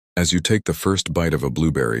As you take the first bite of a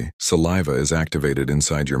blueberry, saliva is activated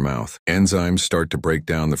inside your mouth. Enzymes start to break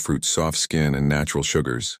down the fruit's soft skin and natural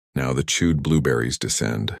sugars. Now the chewed blueberries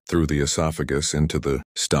descend through the esophagus into the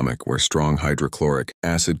stomach, where strong hydrochloric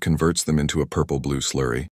acid converts them into a purple-blue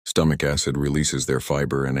slurry. Stomach acid releases their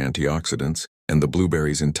fiber and antioxidants, and the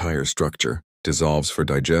blueberry's entire structure dissolves for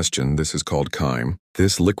digestion. This is called chyme.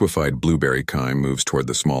 This liquefied blueberry chyme moves toward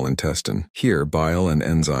the small intestine. Here, bile and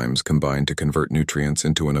enzymes combine to convert nutrients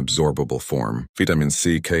into an absorbable form. Vitamin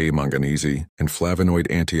C, K, manganese, and flavonoid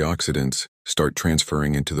antioxidants start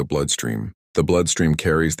transferring into the bloodstream. The bloodstream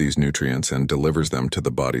carries these nutrients and delivers them to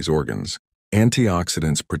the body's organs.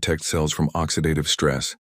 Antioxidants protect cells from oxidative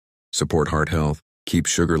stress, support heart health, keep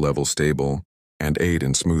sugar levels stable, and aid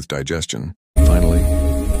in smooth digestion. Finally,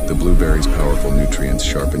 the blueberry's powerful nutrients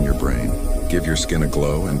sharpen your brain, give your skin a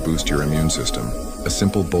glow, and boost your immune system. A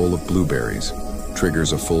simple bowl of blueberries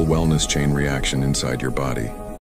triggers a full wellness chain reaction inside your body.